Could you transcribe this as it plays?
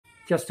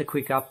Just a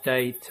quick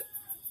update.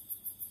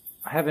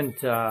 I haven't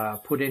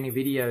put any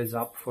videos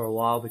up for a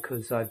while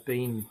because I've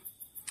been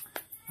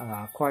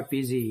quite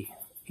busy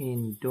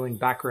in doing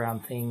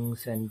background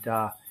things, and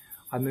I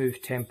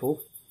moved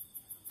temple,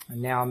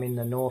 and now I'm in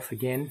the north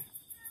again.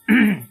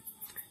 I'm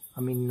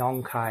in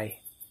Nong Khai.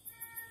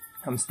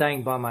 I'm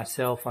staying by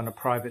myself on a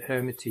private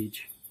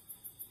hermitage,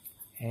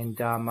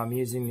 and I'm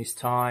using this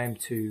time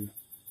to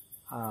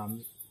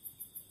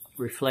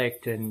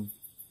reflect and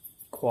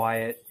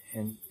quiet,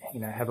 and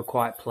have a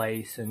quiet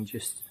place and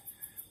just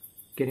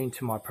get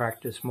into my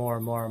practice more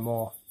and more and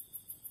more.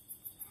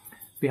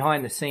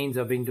 Behind the scenes,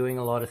 I've been doing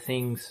a lot of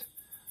things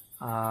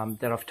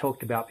that I've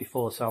talked about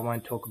before, so I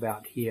won't talk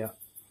about here.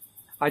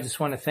 I just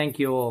want to thank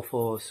you all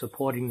for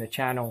supporting the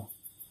channel.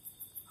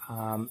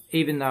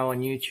 Even though on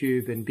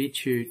YouTube and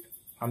BitChute,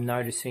 I'm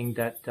noticing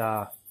that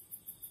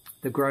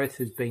the growth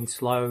has been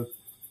slow.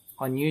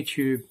 On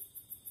YouTube,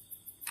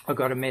 I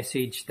got a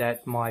message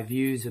that my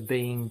views are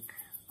being,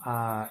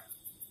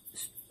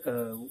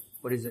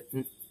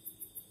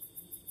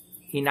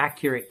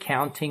 inaccurate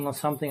counting or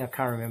something. I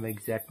can't remember the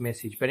exact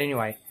message. But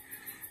anyway,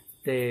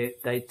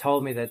 they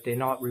told me that they're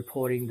not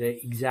reporting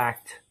the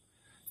exact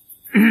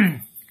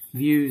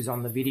views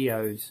on the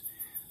videos.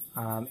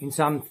 In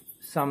some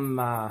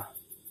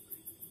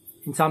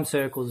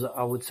circles,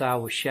 I would say I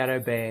was shadow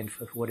banned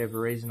for whatever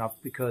reason,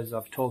 because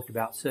I've talked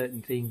about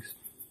certain things.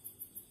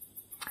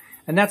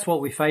 And that's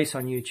what we face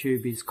on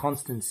YouTube, is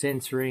constant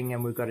censoring,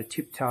 and we've got to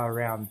tiptoe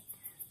around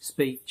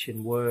speech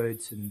and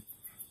words and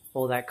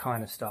all that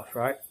kind of stuff,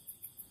 right?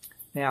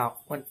 Now,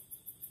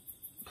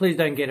 please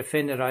don't get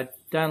offended. I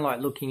don't like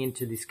looking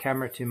into this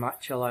camera too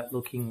much. I like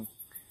looking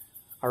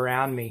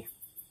around me,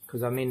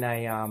 because I'm in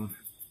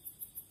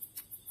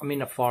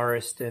a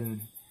forest,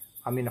 and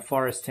I'm in a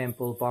forest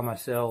temple by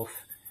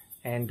myself,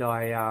 and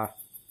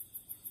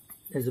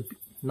there's a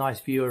nice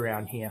view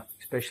around here,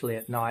 especially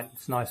at night.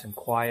 It's nice and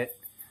quiet.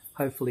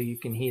 Hopefully you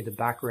can hear the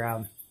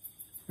background.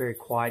 It's very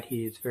quiet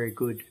here. It's very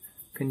good,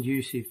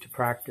 conducive to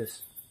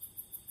practice.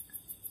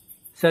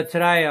 So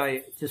today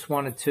I just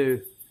wanted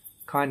to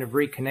kind of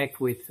reconnect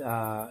with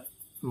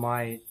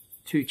my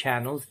two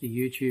channels, the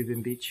YouTube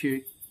and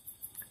BitChute,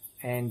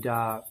 and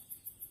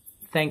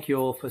thank you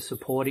all for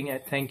supporting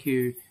it. Thank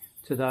you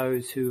to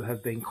those who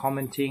have been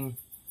commenting.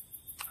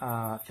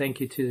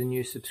 Thank you to the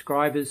new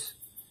subscribers.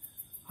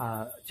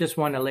 Just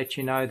want to let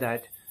you know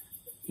that,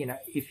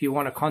 if you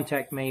want to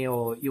contact me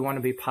or you want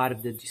to be part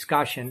of the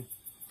discussion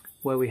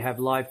where we have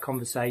live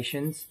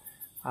conversations,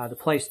 the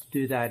place to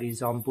do that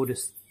is on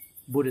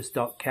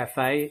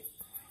buddhist.cafe.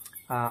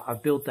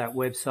 I've built that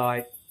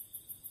website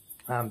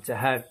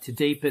to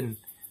deepen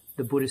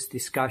the Buddhist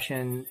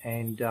discussion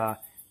and to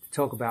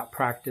talk about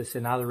practice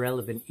and other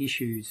relevant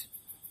issues.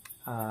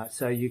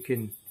 So you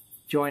can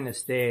join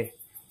us there.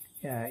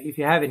 If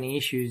you have any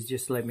issues,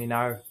 just let me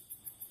know.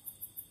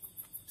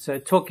 So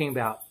talking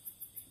about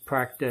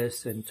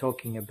practice and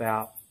talking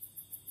about,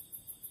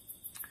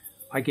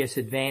 I guess,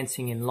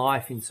 advancing in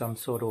life in some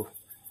sort of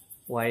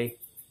way.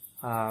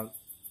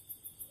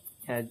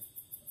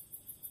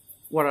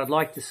 What I'd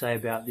like to say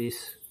about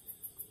this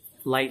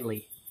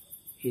lately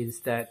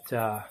is that,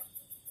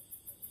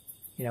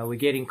 we're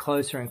getting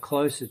closer and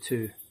closer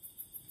to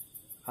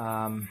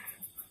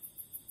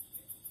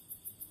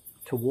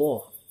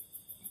war,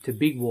 to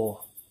big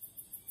war.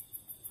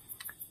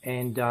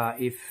 And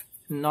if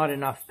not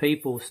enough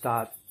people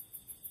start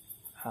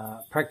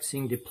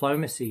practicing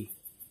diplomacy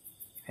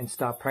and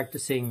start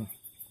practicing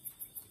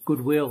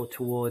goodwill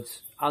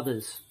towards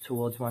others,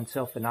 towards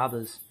oneself and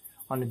others,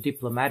 on a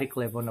diplomatic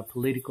level, on a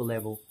political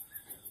level,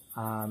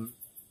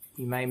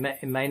 it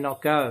may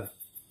not go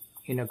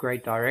in a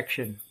great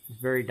direction. It's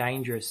very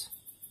dangerous.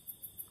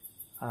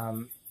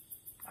 I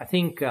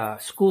think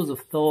schools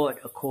of thought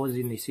are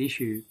causing this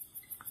issue,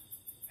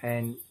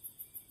 and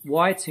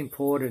why it's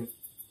important,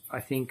 I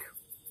think,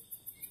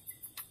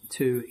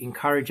 to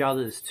encourage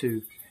others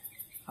to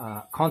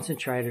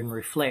concentrate and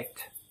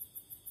reflect,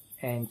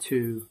 and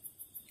to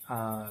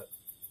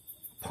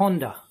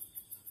ponder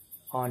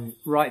on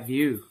right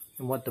view,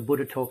 and what the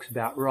Buddha talks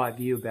about, right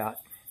view, about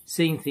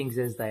seeing things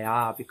as they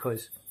are,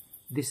 because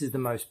this is the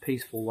most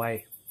peaceful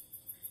way.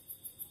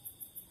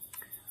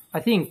 I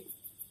think,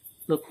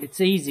 look,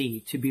 it's easy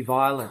to be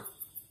violent.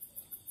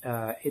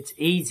 It's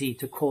easy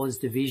to cause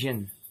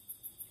division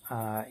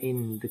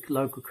in the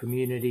local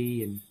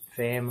community and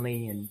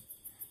family and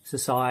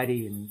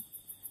society, and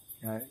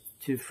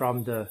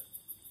from the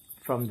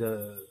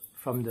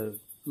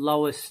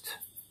lowest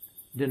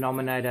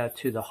denominator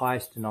to the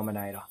highest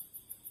denominator.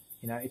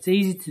 It's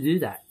easy to do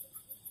that,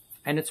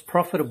 and it's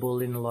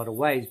profitable in a lot of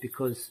ways,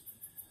 because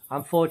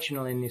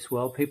unfortunately in this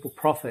world people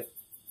profit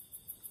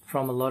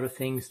from a lot of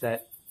things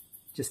that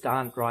just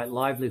aren't right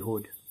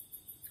livelihood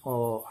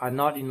or are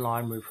not in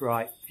line with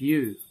right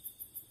view.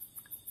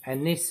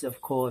 And this,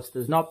 of course,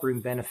 does not bring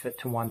benefit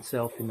to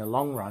oneself in the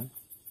long run,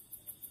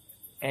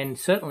 and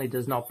certainly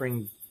does not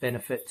bring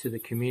benefit to the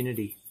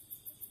community,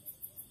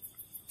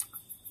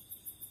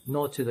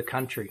 nor to the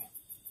country.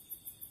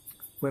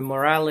 When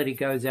morality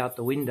goes out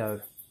the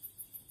window,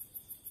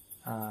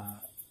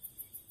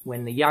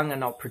 when the young are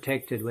not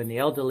protected, when the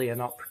elderly are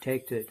not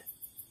protected,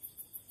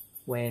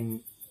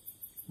 when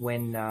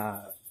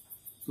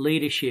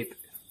leadership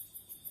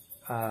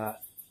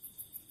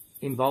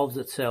involves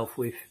itself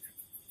with,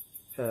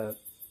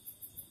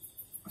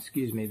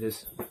 excuse me,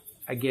 there's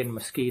again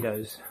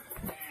mosquitoes,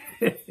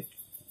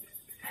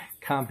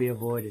 can't be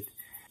avoided.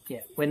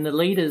 Yeah, when the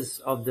leaders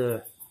of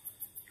the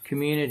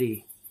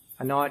community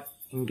are not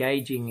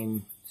engaging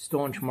in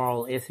staunch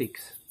moral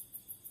ethics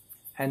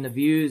and the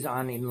views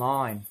aren't in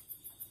line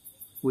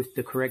with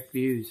the correct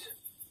views,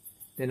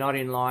 they're not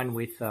in line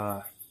with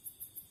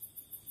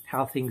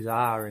how things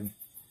are, and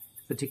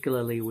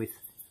particularly with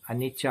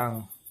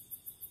anicca,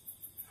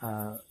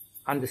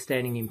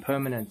 understanding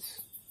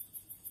impermanence,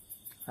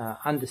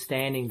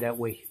 understanding that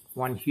we're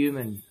one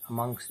human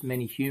amongst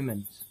many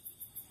humans,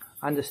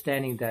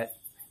 understanding that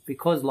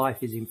because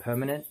life is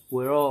impermanent,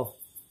 we're all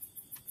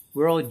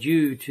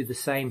due to the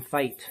same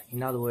fate.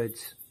 In other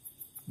words,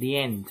 the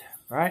end,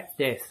 right?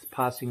 Death,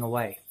 passing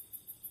away.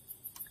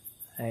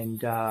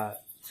 And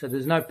so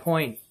there's no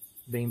point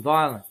being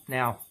violent.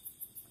 Now,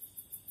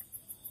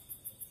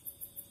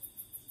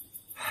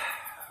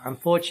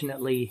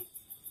 unfortunately,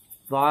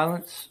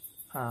 violence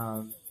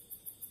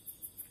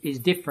is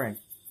different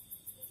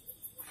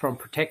from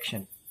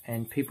protection.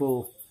 And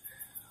people,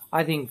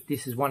 I think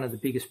this is one of the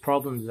biggest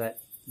problems, that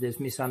there's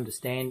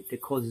misunderstanding,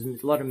 that causes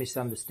a lot of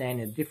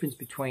misunderstanding. The difference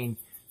between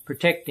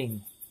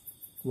protecting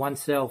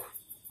oneself,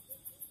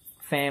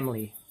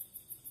 family,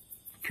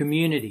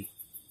 community,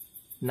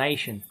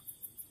 nation,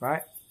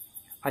 right?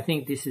 I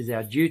think this is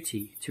our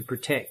duty, to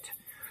protect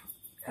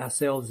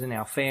ourselves and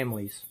our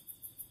families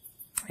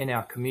and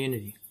our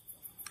community.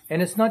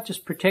 And it's not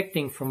just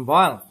protecting from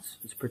violence,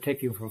 it's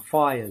protecting from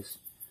fires,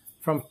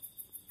 from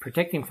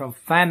protecting from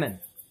famine,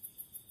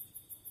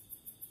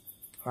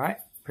 right?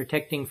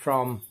 Protecting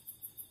from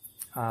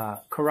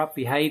corrupt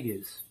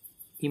behaviors,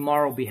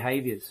 immoral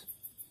behaviors,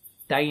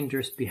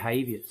 dangerous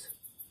behaviors,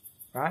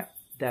 right?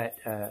 That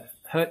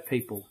hurt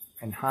people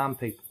and harm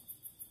people.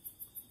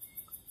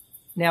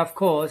 Now, of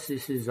course,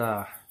 this is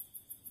a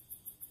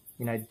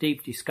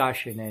deep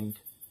discussion,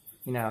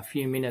 and a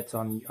few minutes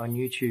on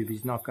YouTube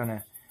is not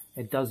gonna.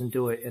 It doesn't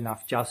do it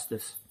enough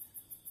justice.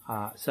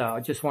 So I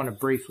just want to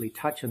briefly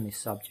touch on this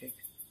subject.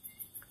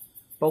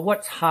 But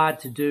what's hard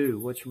to do,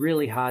 what's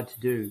really hard to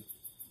do,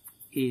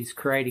 is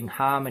creating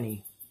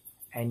harmony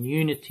and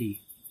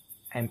unity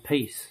and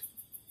peace.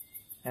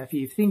 Now, if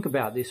you think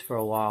about this for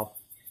a while,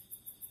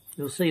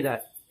 you'll see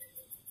that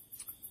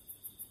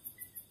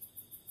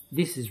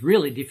this is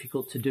really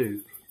difficult to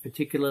do,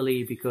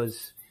 particularly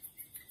because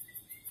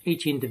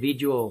each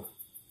individual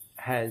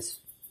has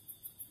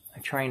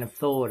a train of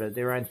thought, or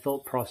their own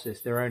thought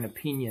process, their own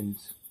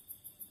opinions,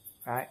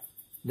 right?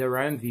 Their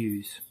own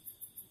views.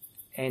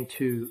 And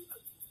to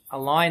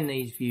align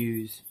these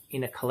views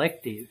in a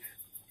collective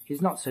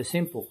is not so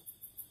simple.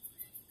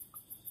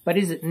 But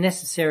is it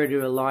necessary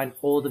to align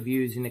all the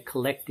views in a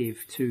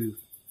collective to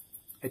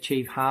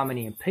achieve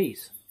harmony and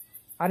peace?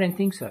 I don't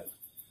think so.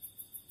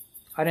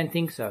 I don't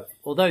think so.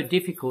 Although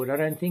difficult, I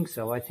don't think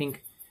so. I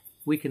think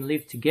we can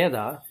live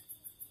together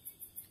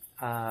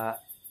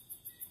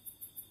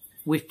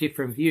with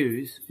different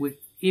views,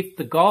 if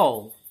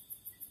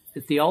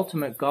the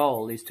ultimate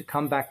goal is to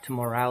come back to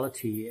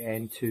morality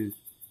and to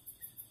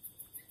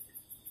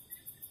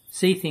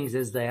see things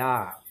as they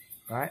are,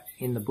 right,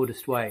 in the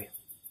Buddhist way,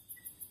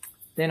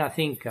 then I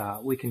think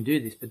we can do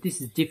this. But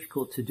this is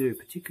difficult to do,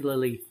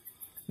 particularly,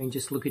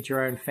 just look at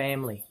your own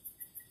family,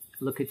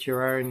 look at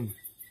your own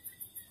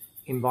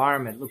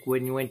environment, look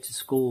when you went to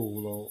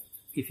school, or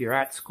if you're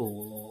at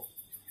school, or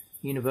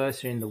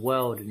university in the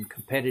world, and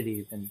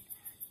competitive, and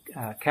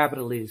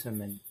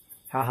capitalism, and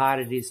how hard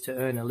it is to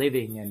earn a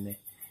living, and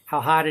how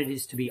hard it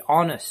is to be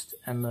honest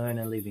and earn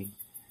a living,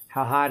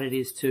 how hard it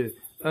is to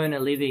earn a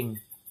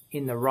living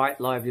in the right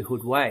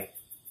livelihood way.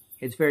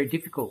 It's very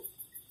difficult,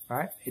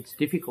 right? It's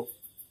difficult.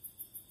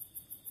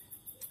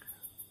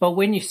 But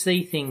when you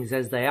see things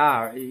as they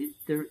are,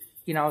 I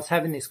was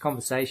having this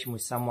conversation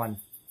with someone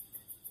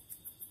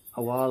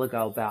a while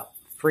ago about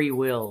free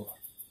will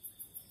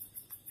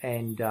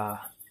and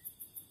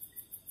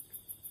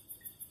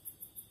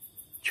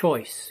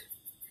choice.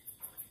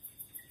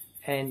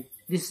 And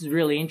this is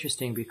really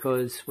interesting,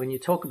 because when you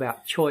talk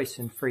about choice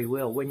and free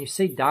will, when you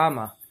see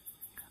Dhamma,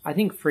 I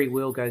think free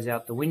will goes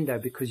out the window,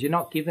 because you're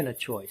not given a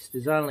choice.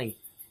 There's only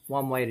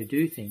one way to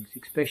do things,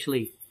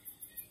 especially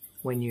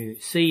when you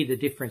see the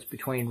difference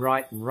between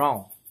right and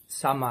wrong,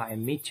 sama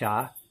and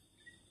micca.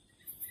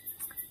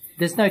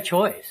 There's no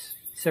choice.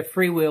 So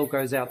free will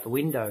goes out the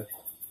window.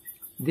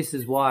 This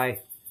is why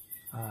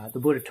the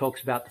Buddha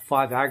talks about the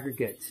five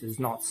aggregates as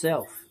not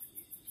self,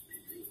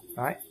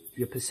 right?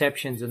 Your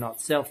perceptions are not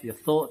self. Your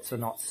thoughts are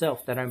not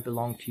self. They don't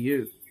belong to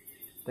you.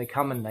 They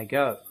come and they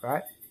go,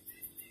 right?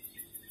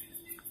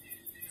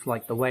 It's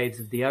like the waves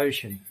of the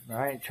ocean,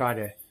 right? Try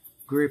to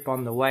grip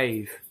on the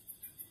wave.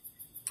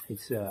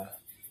 It's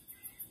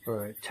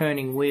or a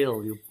turning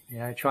wheel. You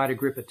try to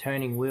grip a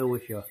turning wheel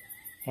with your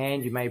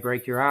hand, you may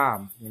break your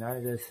arm.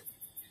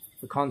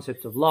 the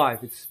concept of life.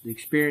 The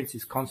experience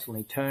is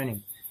constantly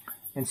turning.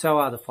 And so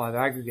are the five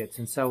aggregates,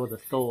 and so are the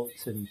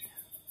thoughts and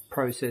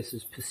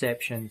processes,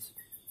 perceptions,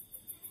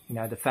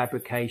 the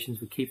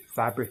fabrications. We keep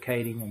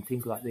fabricating and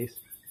things like this.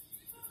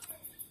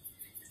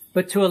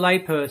 But to a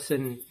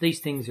layperson, these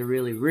things are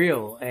really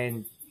real,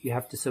 and you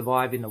have to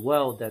survive in a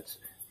world that's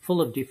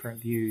full of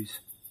different views,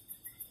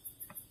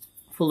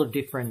 full of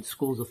different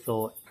schools of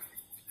thought.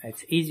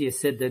 It's easier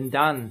said than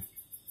done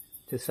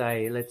to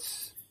say,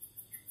 let's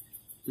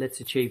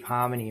achieve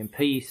harmony and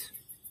peace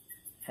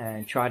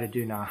and try to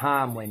do no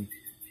harm, when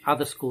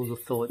other schools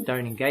of thought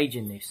don't engage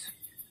in this.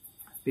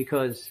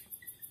 Because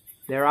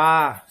there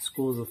are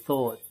schools of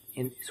thought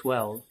in this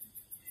world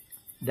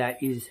that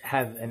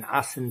have an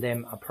us and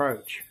them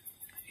approach.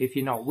 If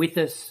you're not with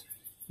us,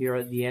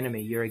 you're the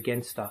enemy, you're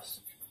against us.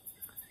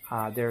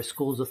 There are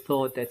schools of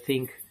thought that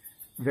think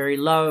very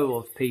low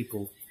of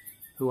people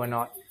who are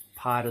not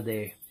part of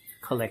their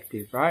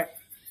collective, right?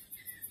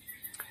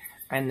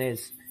 And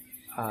there's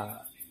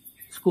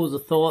schools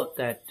of thought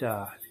that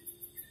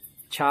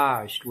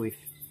charged with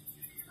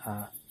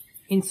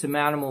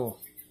insurmountable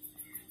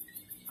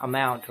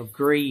amount of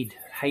greed,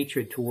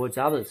 hatred towards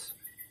others.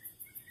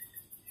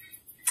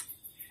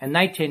 And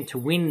they tend to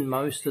win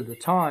most of the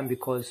time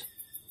because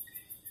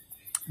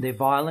they're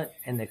violent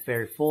and they're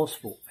very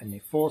forceful and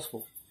they're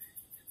forceful.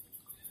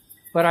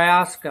 But I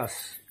ask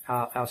us,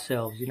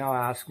 ourselves,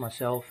 I ask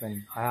myself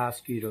and I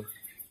ask you to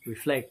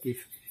reflect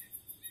if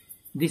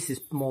this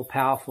is more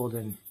powerful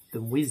than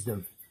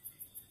wisdom.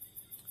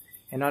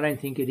 And I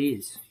don't think it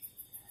is.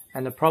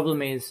 And the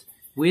problem is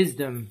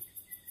wisdom,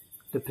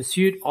 the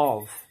pursuit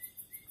of,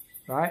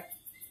 right,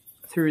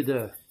 through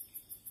the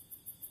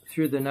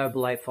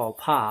Noble Eightfold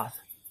Path.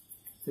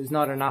 There's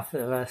not enough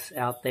of us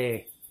out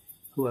there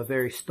who are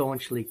very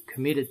staunchly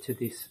committed to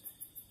this,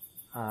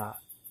 right?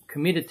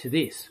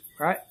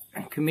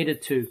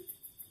 Committed to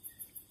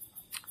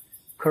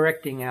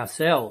correcting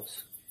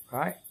ourselves,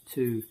 right?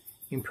 To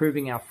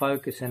improving our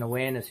focus and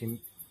awareness in,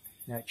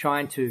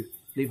 trying to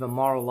live a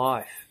moral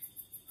life,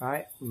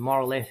 right?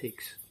 Moral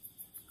ethics,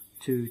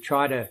 to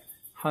try to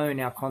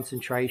hone our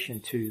concentration,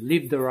 to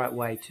live the right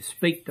way, to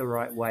speak the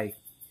right way,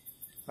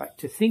 right?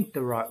 To think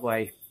the right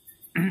way,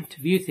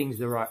 to view things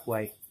the right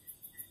way,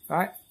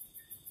 right?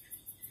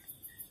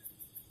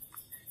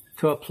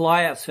 To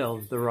apply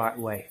ourselves the right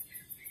way.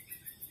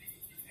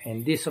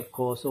 And this, of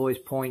course, always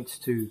points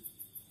to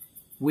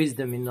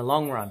wisdom in the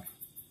long run,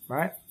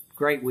 right?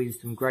 Great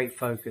wisdom, great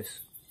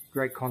focus,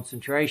 great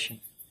concentration.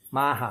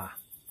 Maha,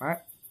 right?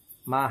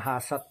 Maha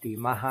Sati,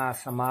 Maha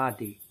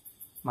Samadhi,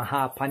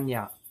 Maha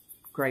Panya,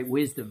 great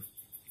wisdom.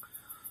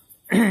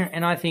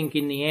 And I think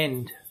in the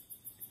end,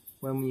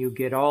 when we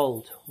get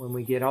old,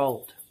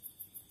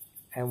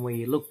 and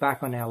we look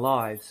back on our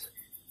lives,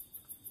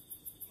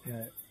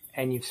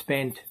 and you've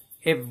spent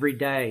every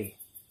day,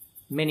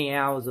 many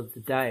hours of the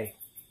day,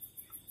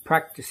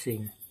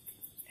 practicing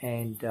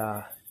and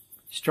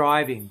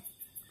striving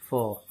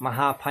for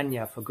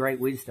Mahapanya, for great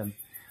wisdom,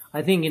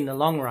 I think in the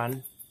long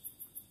run,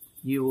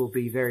 you will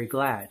be very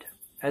glad,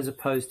 as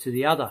opposed to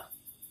the other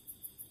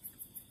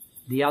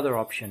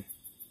option,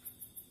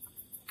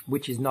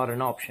 which is not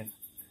an option,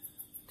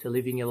 to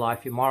living your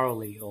life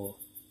immorally or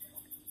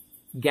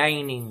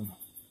gaining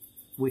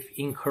with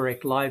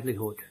incorrect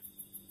livelihood.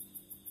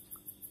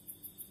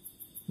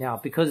 Now,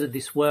 because of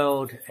this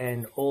world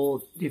and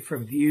all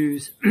different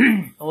views,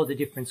 all the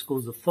different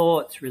schools of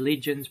thoughts,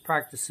 religions,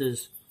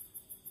 practices,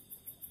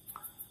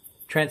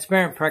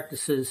 transparent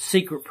practices,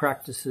 secret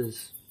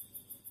practices,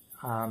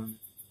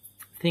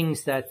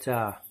 things that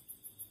are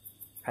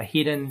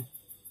hidden,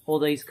 all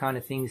these kind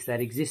of things that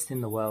exist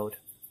in the world,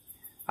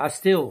 I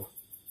still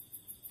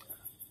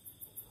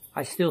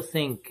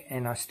think,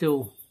 and I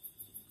still,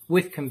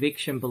 with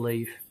conviction,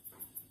 believe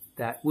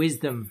that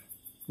wisdom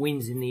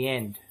wins in the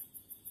end.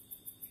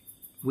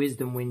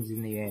 Wisdom wins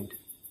in the end.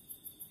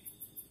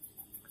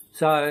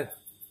 So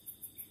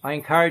I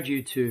encourage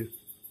you to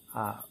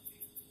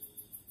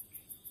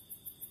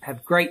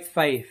have great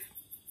faith,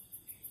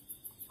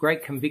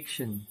 great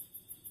conviction,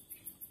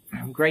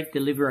 great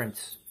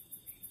deliverance,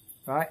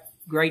 right?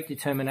 Great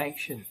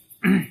determination,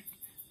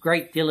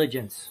 great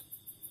diligence,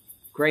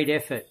 great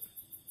effort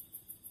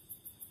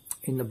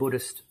in the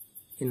Buddhist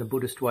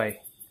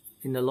way,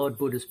 in the Lord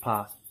Buddha's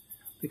path.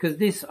 Because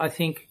this, I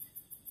think,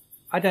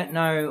 I don't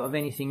know of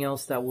anything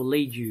else that will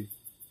lead you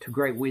to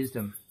great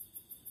wisdom.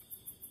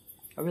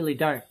 I really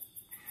don't.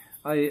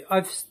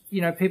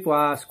 I've people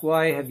ask,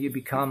 why have you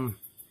become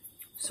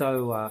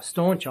so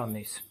staunch on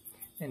this?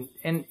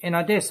 And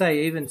I dare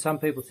say even some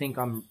people think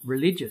I'm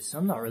religious.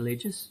 I'm not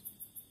religious.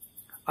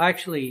 I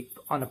actually,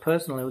 on a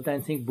personal level,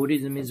 don't think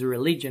Buddhism is a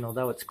religion,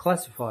 although it's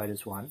classified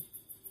as one.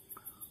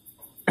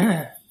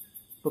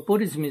 But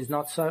Buddhism is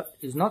not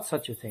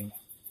such a thing,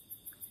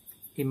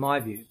 in my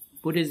view.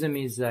 Buddhism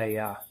is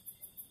a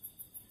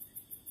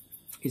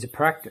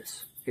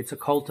practice. It's a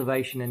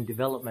cultivation and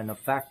development of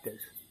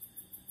factors.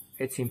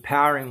 It's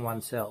empowering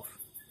oneself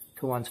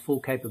to one's full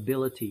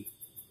capability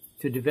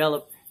to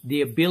develop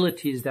the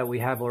abilities that we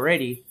have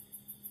already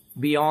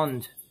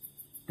beyond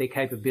their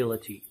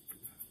capability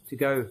to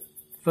go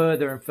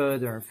further and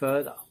further and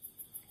further.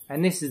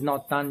 And this is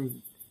not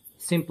done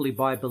simply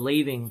by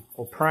believing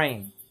or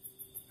praying,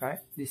 right?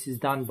 This is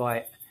done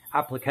by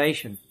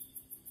application,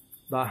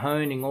 by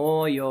honing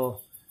all your,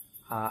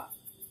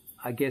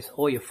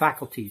 all your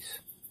faculties,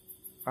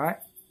 right?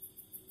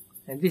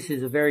 And this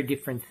is a very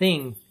different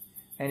thing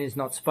and is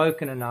not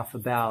spoken enough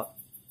about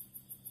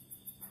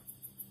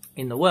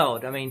in the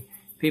world. I mean,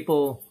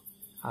 people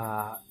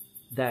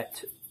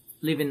that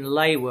live in the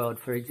lay world,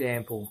 for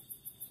example,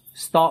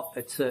 stop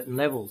at certain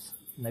levels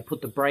and they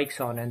put the brakes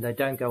on and they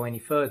don't go any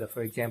further.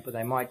 For example,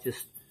 they might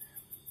just,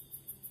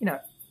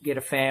 get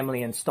a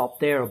family and stop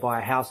there, or buy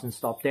a house and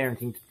stop there and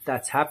think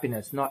that's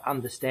happiness, not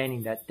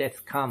understanding that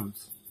death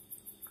comes.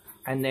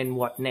 And then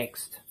what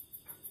next,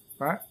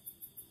 right?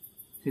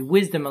 So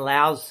wisdom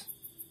allows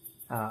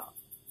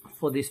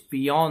for this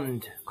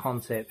beyond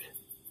concept,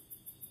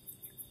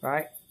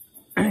 right?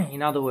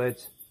 In other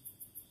words,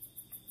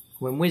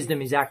 when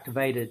wisdom is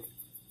activated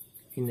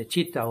in the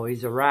chitta, or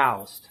is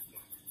aroused,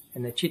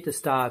 and the chitta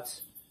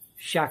starts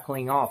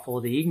shackling off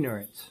all the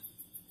ignorance,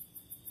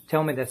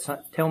 tell me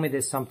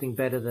there's something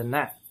better than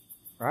that,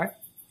 right?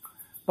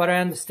 But I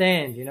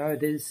understand,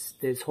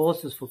 there's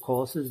horses for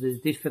courses, there's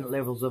different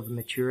levels of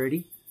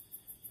maturity,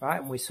 right?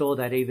 And we saw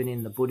that even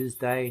in the Buddha's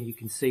day, and you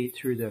can see it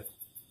through the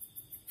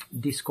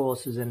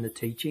discourses and the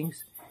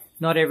teachings.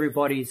 Not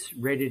everybody's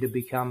ready to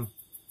become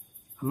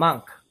a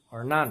monk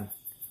or a nun,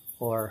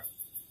 or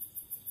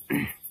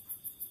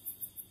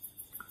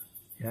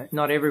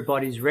not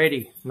everybody's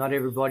ready, not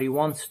everybody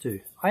wants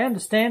to. I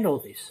understand all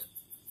this.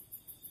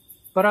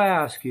 But I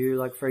ask you,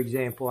 like, for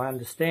example, I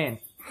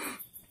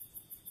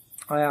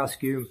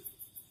ask you,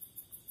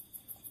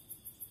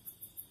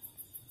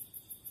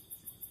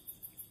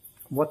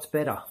 what's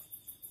better?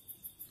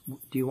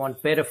 Do you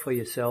want better for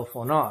yourself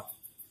or not?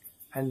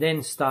 And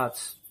then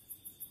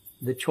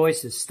the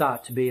choices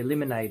start to be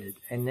eliminated,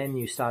 and then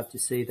you start to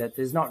see that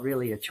there's not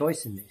really a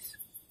choice in this.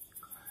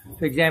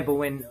 For example,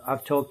 when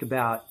I've talked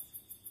about,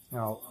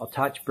 I'll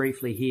touch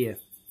briefly here,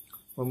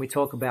 when we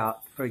talk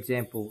about, for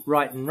example,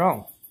 right and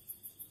wrong,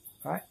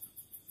 right?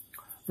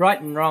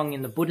 Right and wrong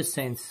in the Buddhist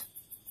sense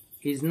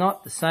is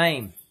not the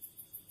same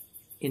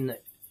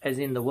as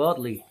in the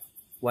worldly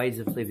ways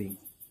of living,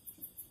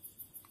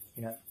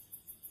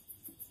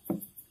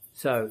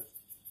 So,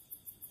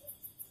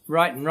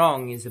 right and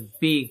wrong is a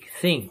big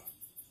thing,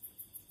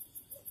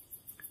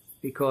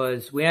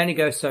 because we only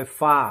go so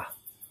far,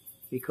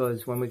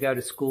 because when we go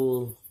to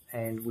school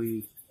and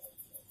we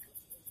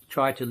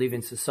try to live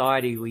in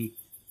society,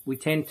 we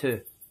tend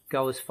to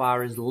go as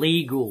far as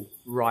legal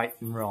right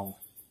and wrong.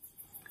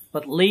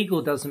 But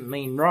legal doesn't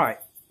mean right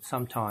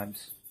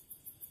sometimes.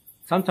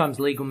 Sometimes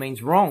legal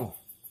means wrong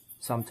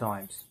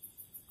sometimes,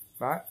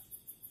 right?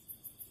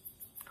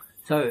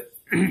 So,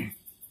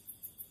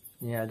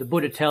 the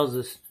Buddha tells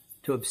us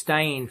to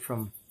abstain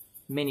from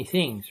many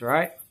things,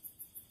 right?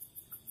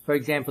 For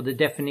example, the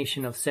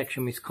definition of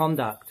sexual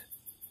misconduct.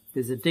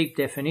 There's a deep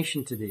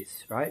definition to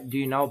this, right? Do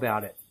you know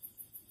about it?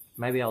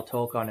 Maybe I'll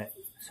talk on it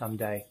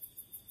someday.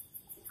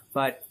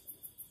 But,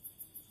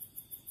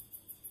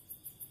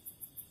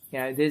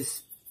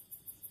 there's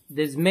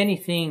many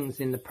things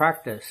in the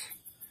practice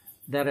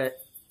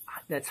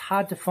that's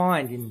hard to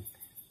find in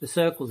the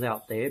circles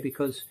out there,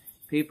 because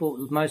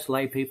most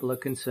lay people are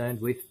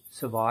concerned with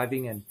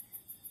surviving and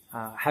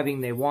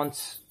having their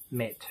wants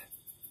met,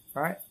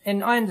 right?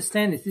 And I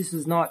understand this. This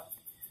is not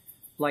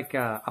like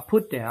a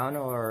put down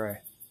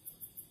or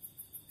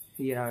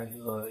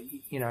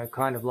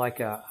kind of like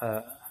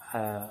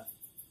a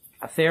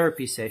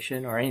therapy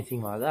session or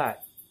anything like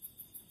that,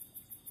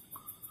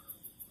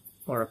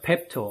 or a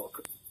pep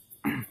talk.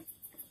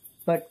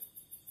 But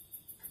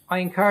I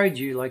encourage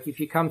you, like, if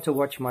you come to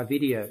watch my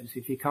videos,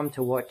 if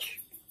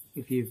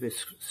you've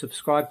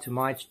subscribed to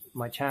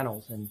my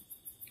channels, and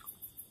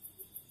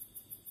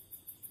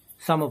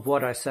some of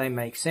what I say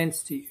makes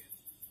sense to you,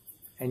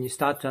 and you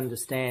start to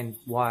understand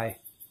why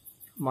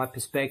my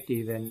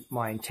perspective and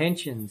my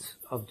intentions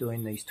of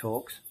doing these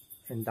talks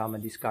and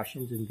Dhamma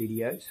discussions and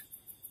videos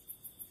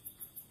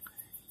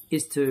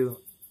is to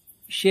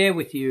share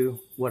with you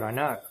what I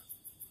know,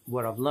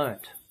 what I've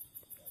learnt.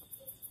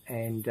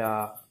 And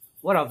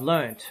what I've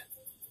learnt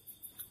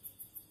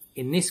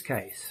in this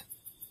case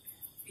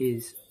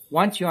is,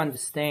 once you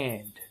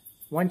understand,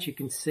 once you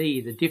can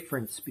see the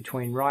difference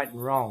between right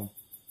and wrong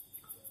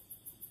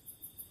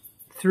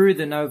through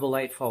the Noble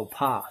Eightfold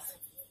Path,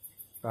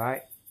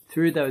 right?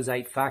 Through those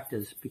 8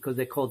 factors, because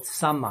they're called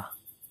samma,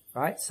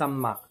 right?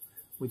 Samma,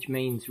 which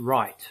means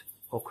right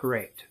or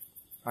correct,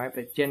 right?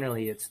 But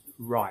generally it's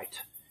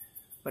right,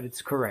 but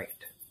it's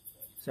correct.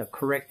 So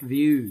correct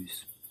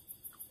views,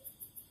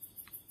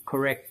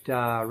 correct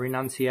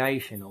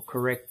renunciation or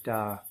correct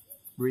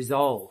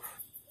resolve,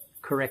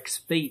 correct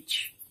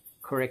speech,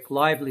 correct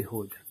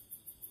livelihood,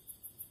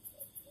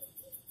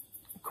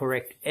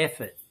 correct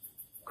effort,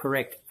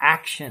 correct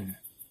action,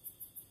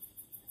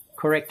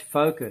 correct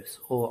focus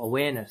or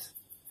awareness,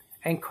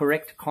 and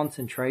correct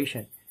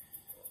concentration.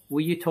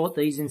 Were you taught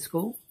these in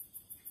school?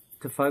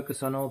 to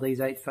focus on all these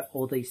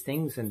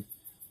things and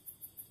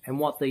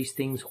what these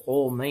things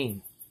all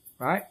mean,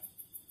 right?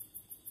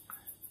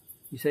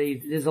 You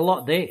see, there's a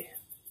lot there.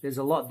 There's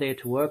a lot there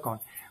to work on.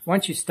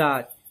 Once you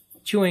start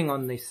chewing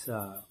on this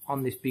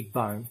big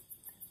bone,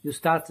 you'll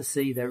start to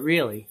see that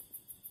really,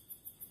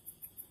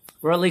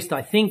 or at least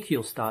I think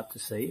you'll start to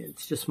see,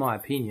 it's just my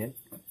opinion,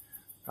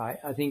 right?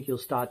 I think you'll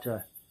start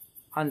to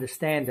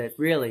understand that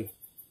really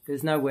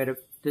there's no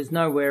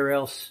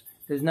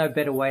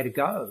better way to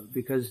go,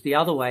 because the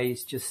other way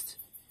is just,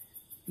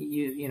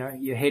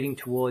 you're heading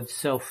towards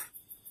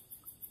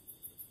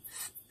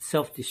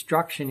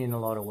self-destruction in a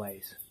lot of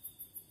ways.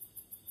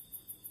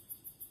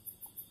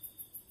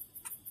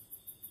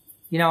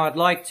 I'd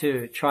like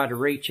to try to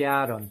reach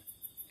out on,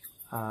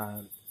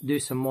 do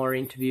some more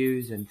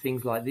interviews and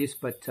things like this,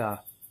 but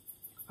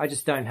I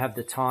just don't have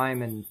the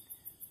time and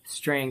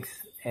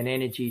strength and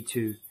energy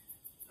to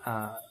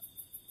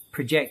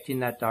project in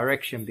that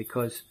direction,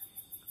 because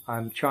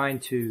I'm trying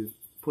to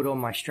put all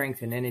my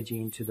strength and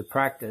energy into the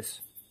practice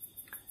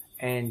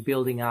and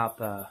building up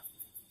a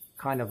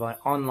kind of an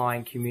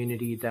online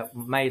community that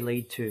may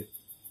lead to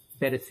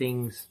better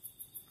things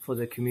for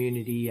the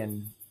community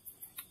and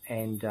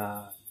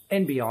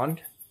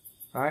beyond,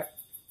 right?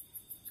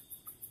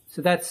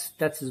 So that's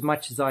as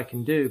much as I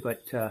can do.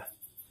 But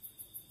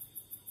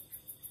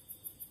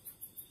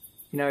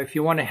if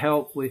you want to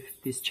help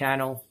with this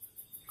channel,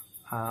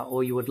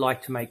 or you would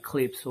like to make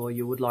clips, or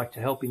you would like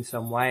to help in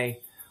some way,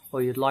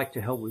 or you'd like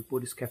to help with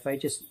Buddhist Cafe,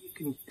 you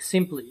can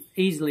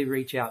easily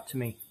reach out to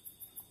me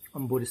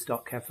on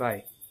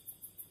buddhist.cafe.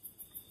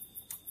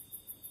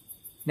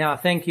 Now,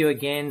 thank you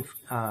again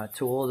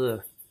to all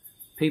the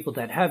people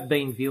that have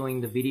been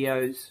viewing the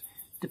videos.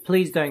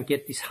 Please don't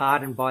get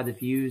disheartened by the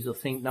views or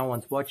think no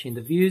one's watching.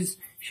 The views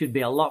should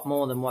be a lot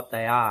more than what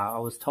they are, I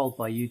was told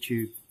by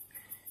YouTube.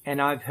 And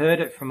I've heard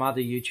it from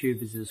other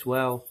YouTubers as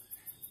well,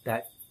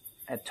 that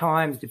at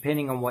times,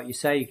 depending on what you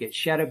say, you get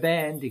shadow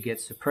banned, you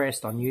get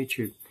suppressed on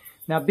YouTube.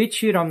 Now,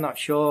 BitChute, I'm not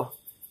sure.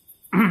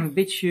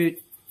 BitChute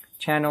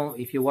channel,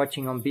 if you're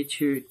watching on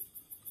BitChute,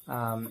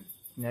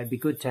 it'd be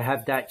good to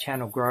have that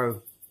channel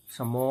grow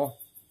some more.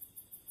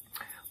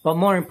 But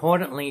more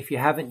importantly, if you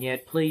haven't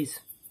yet, please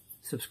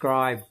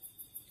subscribe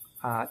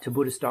to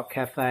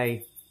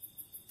buddhist.cafe.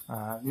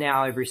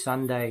 Now every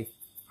Sunday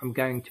I'm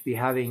going to be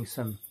having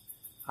some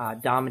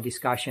Dhamma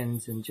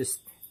discussions and just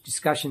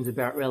discussions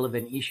about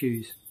relevant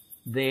issues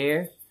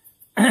there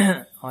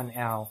on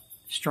our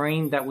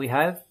stream that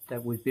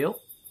we've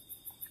built.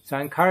 So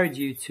I encourage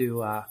you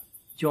to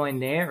join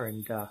there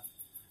and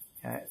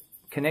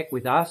connect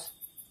with us.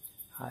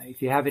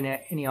 If you have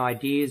any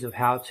ideas of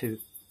how to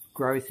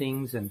grow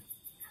things, and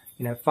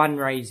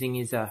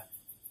fundraising is a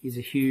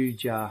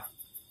huge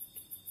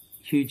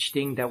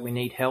thing that we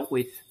need help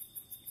with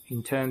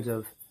in terms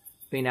of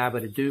being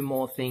able to do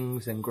more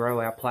things and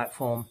grow our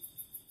platform.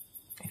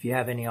 If you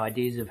have any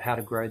ideas of how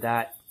to grow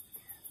that,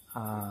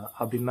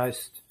 I'll be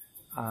most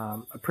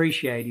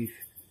appreciative,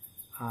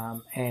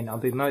 and I'll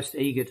be most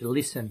eager to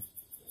listen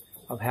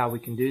of how we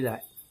can do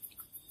that.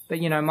 But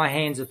my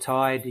hands are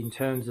tied in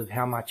terms of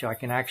how much I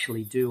can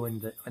actually do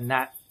in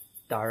that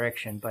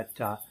direction. But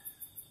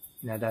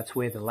that's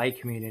where the lay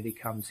community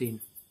comes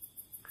in.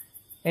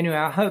 Anyway,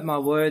 I hope my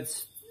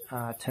words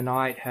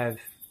tonight have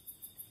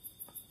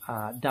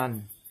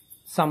done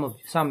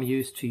some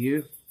use to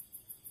you.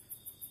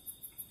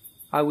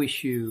 I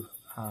wish you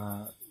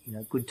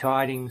good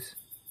tidings,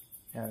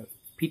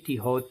 piti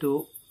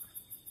hotu,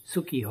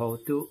 sukhi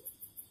hotu,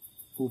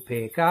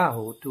 upeka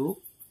hotu,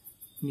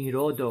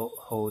 nirodho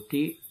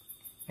hoti.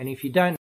 And if you don't